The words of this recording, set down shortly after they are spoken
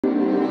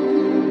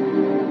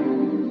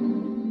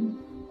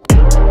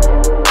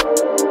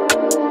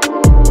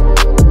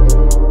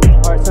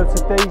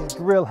Today's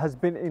drill has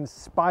been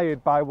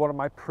inspired by one of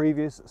my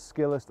previous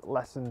Skillest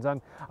lessons,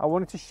 and I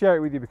wanted to share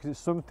it with you because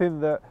it's something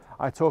that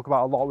I talk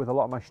about a lot with a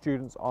lot of my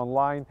students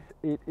online.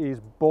 It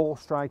is ball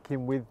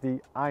striking with the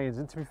irons,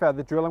 and to be fair,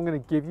 the drill I'm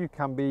going to give you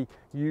can be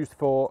used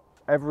for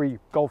every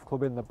golf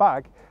club in the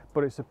bag,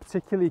 but it's a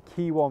particularly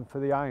key one for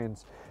the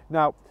irons.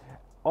 Now,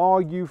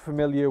 are you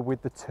familiar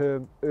with the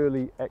term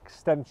early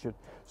extension?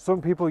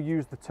 Some people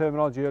use the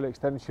terminology early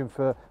extension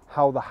for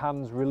how the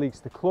hands release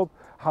the club.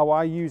 How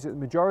I use it the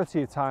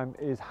majority of the time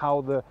is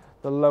how the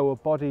lower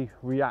body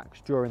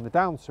reacts during the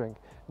downswing.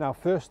 Now,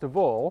 first of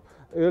all,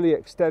 early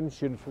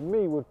extension for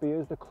me would be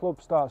as the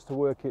club starts to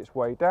work its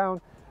way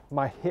down,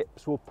 my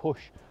hips will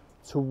push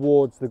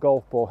towards the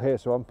golf ball here,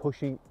 so I'm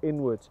pushing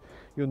inwards.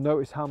 You'll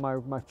notice how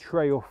my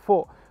trail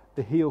foot,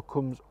 the heel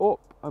comes up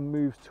and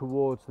moves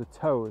towards the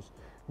toes.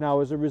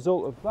 Now, as a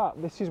result of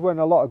that, this is when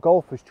a lot of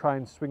golfers try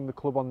and swing the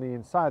club on the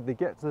inside. They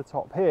get to the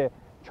top here,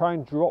 try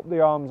and drop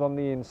the arms on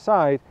the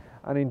inside,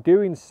 and in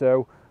doing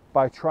so,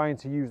 by trying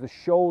to use the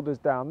shoulders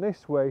down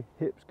this way,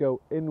 hips go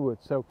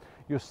inwards. So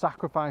you're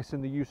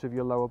sacrificing the use of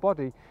your lower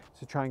body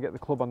to try and get the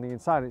club on the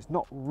inside. It's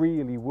not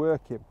really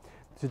working.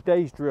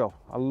 Today's drill,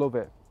 I love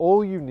it.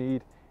 All you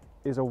need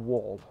is a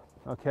wall.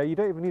 Okay, you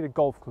don't even need a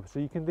golf club, so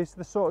you can, this is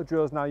the sort of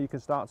drills now you can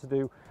start to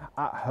do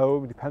at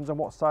home. It depends on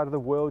what side of the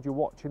world you're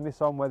watching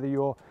this on, whether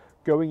you're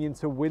going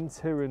into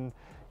winter and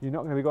you're not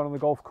going to be going on the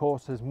golf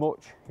course as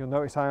much. You'll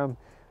notice I am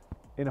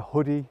in a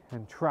hoodie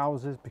and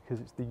trousers because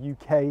it's the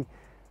UK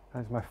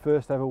and it's my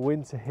first ever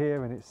winter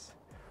here, and it's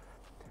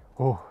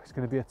going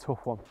to be a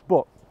tough one,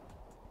 but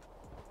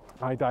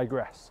I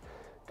digress.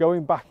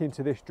 Going back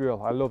into this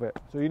drill, I love it.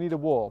 So you need a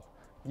wall,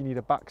 you need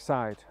a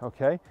backside.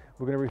 Okay,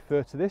 we're going to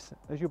refer to this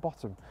as your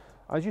bottom.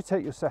 As you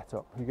take your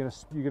setup, you're going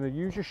to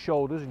use your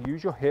shoulders and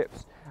use your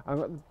hips,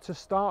 and to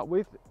start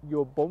with,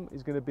 your bum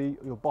is going to be,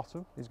 your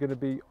bottom is going to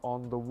be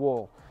on the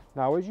wall.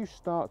 Now, as you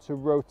start to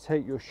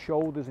rotate your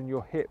shoulders and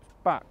your hips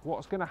back,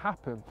 what's going to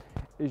happen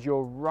is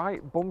your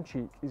right bum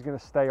cheek is going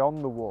to stay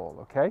on the wall.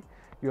 Okay,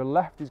 your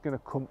left is going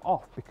to come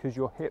off because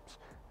your hips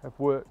have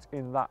worked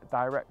in that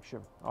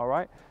direction. All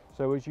right,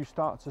 so as you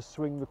start to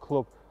swing the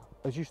club,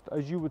 as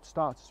you would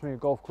start to swing a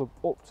golf club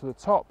up to the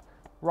top,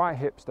 right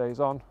hip stays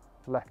on,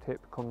 left hip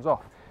comes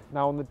off.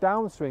 Now on the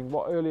downswing,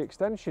 what early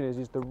extension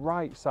is the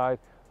right side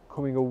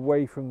coming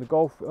away from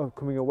the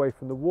coming away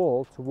from the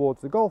wall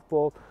towards the golf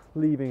ball,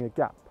 leaving a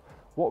gap.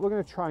 What we're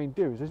going to try and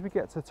do is, as we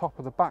get to the top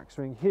of the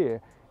backswing here,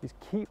 is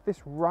keep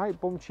this right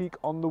bum cheek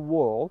on the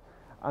wall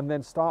and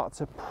then start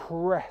to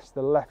press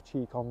the left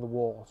cheek on the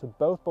wall. So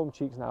both bum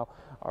cheeks now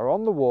are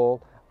on the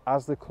wall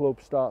as the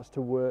club starts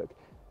to work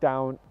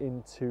down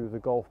into the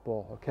golf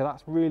ball. Okay,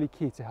 that's really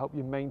key to help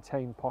you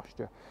maintain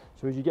posture.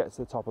 So as you get to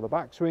the top of the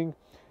backswing,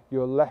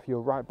 your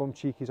right bum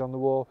cheek is on the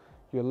wall,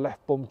 your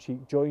left bum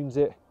cheek joins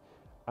it,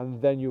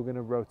 and then you're going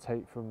to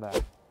rotate from there.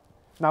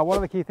 Now, one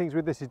of the key things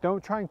with this is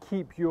don't try and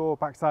keep your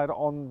backside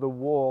on the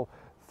wall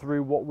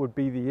through what would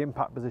be the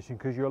impact position,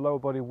 because your lower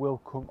body will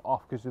come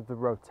off because of the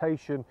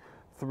rotation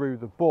through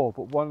the ball.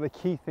 But one of the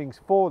key things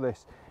for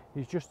this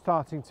is just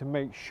starting to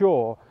make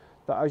sure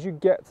that as you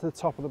get to the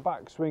top of the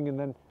backswing, and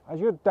then as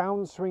your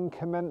downswing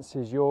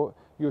commences, your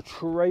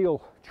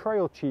trail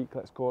cheek,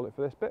 let's call it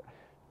for this bit,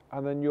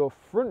 and then your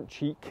front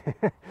cheek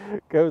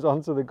goes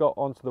onto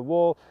the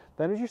wall.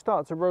 Then as you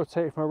start to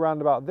rotate from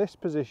around about this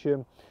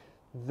position,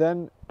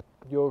 then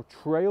your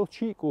trail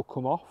cheek will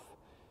come off,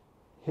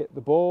 hit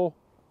the ball,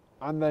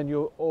 and then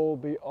you'll all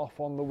be off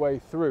on the way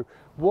through.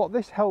 What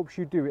this helps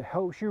you do, it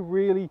helps you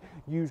really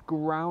use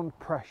ground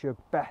pressure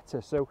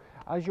better. So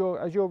as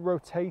you're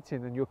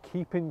rotating and you're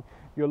keeping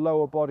your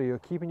lower body, you're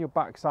keeping your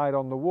backside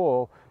on the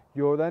wall,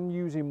 you're then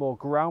using more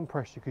ground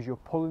pressure because you're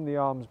pulling the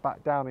arms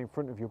back down in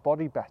front of your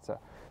body better.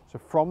 So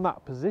from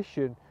that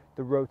position,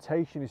 the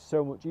rotation is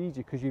so much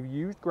easier because you've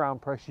used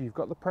ground pressure, you've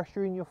got the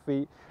pressure in your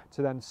feet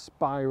to then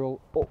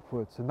spiral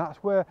upwards. And that's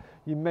where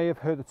you may have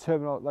heard the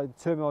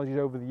terminologies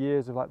over the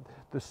years of like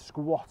the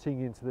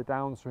squatting into the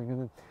downswing,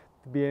 and then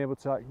being able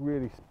to like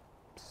really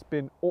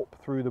spin up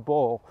through the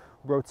ball,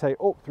 rotate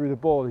up through the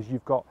ball, as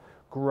you've got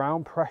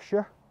ground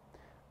pressure,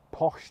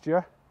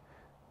 posture,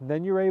 and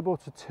then you're able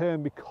to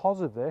turn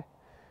because of it,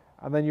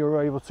 and then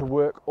you're able to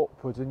work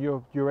upwards, and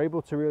you're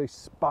able to really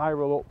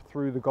spiral up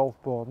through the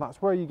golf ball, and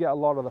that's where you get a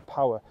lot of the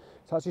power.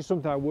 It's actually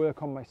something I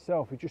work on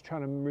myself, is just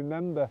trying to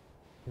remember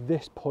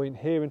this point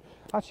here. And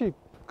actually, a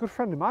good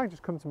friend of mine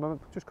just come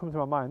to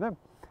my mind then,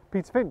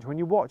 Peter Finch. When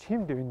you watch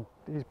him doing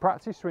his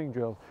practice swing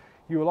drills,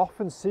 you will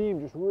often see him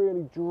just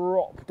really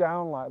drop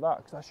down like that,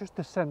 because that's just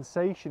the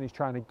sensation he's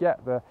trying to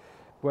get there,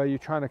 where you're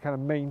trying to kind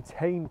of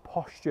maintain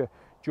posture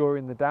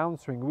during the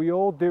downswing. We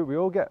all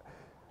do.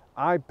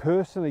 I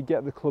personally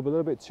get the club a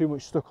little bit too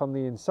much stuck on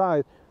the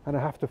inside, and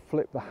I have to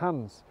flip the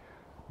hands.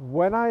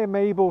 When I am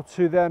able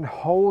to then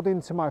hold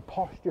into my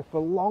posture for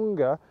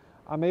longer,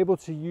 I'm able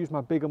to use my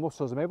bigger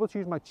muscles. I'm able to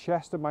use my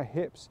chest and my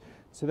hips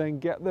to then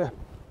get the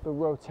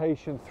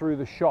rotation through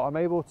the shot. I'm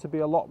able to be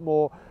a lot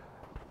more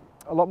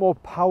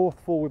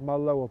powerful with my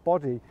lower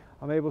body.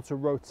 I'm able to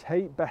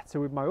rotate better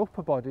with my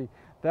upper body.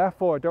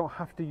 Therefore, I don't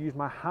have to use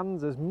my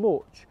hands as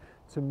much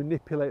to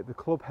manipulate the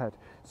club head.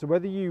 So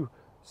whether you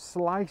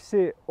slice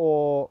it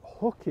or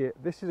hook it,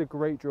 this is a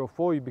great drill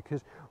for you,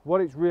 because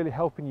what it's really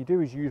helping you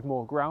do is use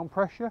more ground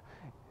pressure.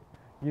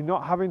 You're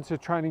not having to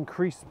try and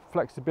increase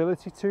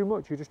flexibility too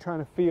much. You're just trying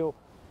to feel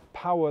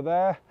power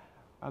there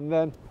and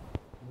then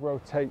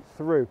rotate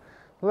through.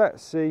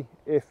 Let's see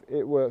if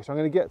it works. I'm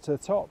going to get to the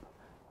top.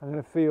 I'm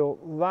going to feel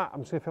that.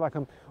 I'm just going to feel like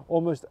I'm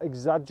almost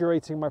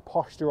exaggerating my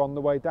posture on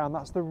the way down.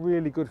 That's the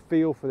really good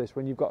feel for this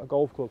when you've got a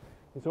golf club.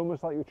 It's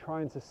almost like you're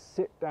trying to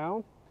sit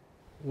down,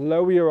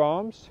 lower your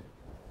arms,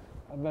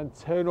 and then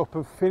turn up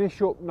and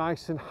finish up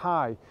nice and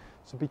high.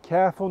 So be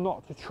careful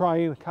not to try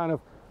and kind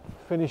of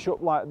finish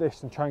up like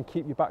this and try and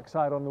keep your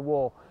backside on the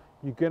wall.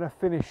 You're going to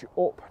finish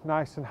up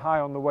nice and high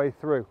on the way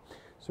through.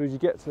 So as you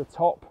get to the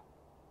top,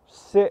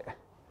 sit,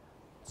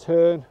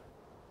 turn,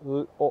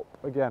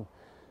 up again.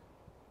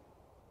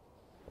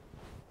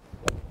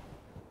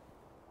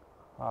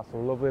 That's a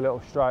lovely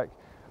little strike.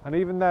 And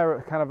even there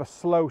at kind of a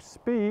slow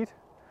speed,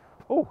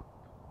 oh,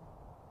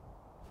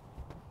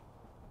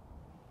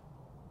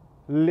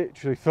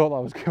 literally thought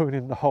that was going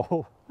in the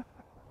hole.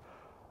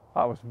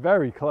 That was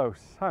very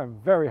close. I'm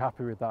very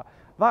happy with that.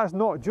 That's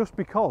not just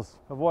because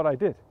of what I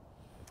did.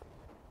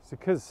 It's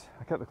because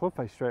I kept the club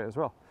face straight as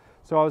well.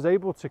 So I was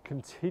able to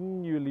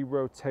continually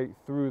rotate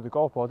through the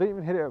golf ball. I didn't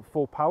even hit it at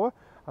full power.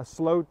 I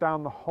slowed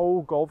down the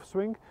whole golf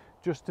swing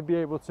just to be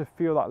able to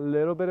feel that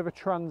little bit of a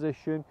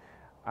transition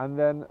and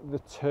then the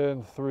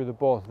turn through the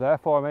ball.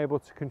 Therefore, I'm able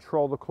to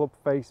control the club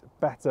face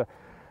better.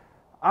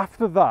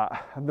 After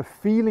that, and the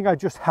feeling I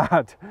just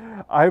had,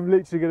 I'm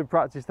literally going to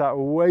practice that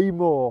way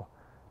more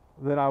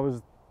than I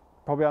was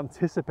probably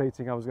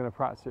anticipating I was going to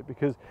practice it,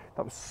 because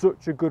that was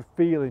such a good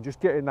feeling,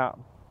 just getting that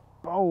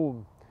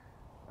boom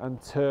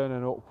and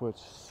turning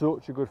upwards.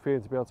 Such a good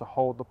feeling to be able to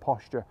hold the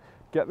posture,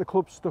 get the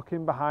club stuck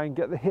in behind,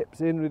 get the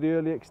hips in with the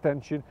early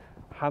extension,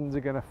 hands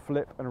are going to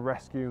flip and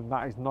rescue, and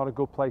that is not a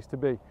good place to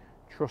be.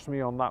 Trust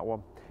me on that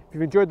one. If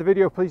you've enjoyed the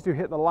video, please do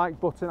hit the like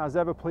button. As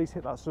ever, please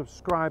hit that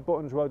subscribe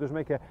button as well. It does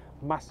make a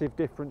massive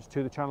difference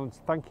to the channel. And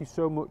thank you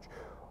so much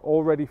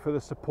already for the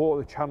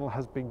support the channel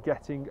has been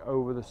getting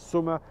over the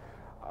summer.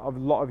 A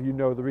lot of you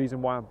know the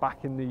reason why I'm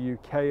back in the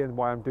UK and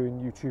why I'm doing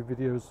YouTube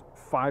videos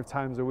 5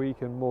 times a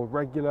week and more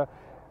regular,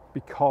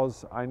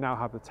 because I now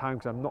have the time,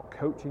 because I'm not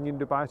coaching in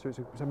Dubai. So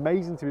it's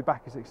amazing to be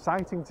back. It's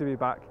exciting to be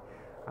back,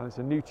 and it's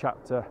a new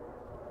chapter.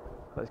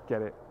 Let's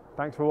get it.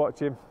 Thanks for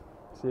watching.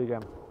 See you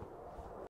again.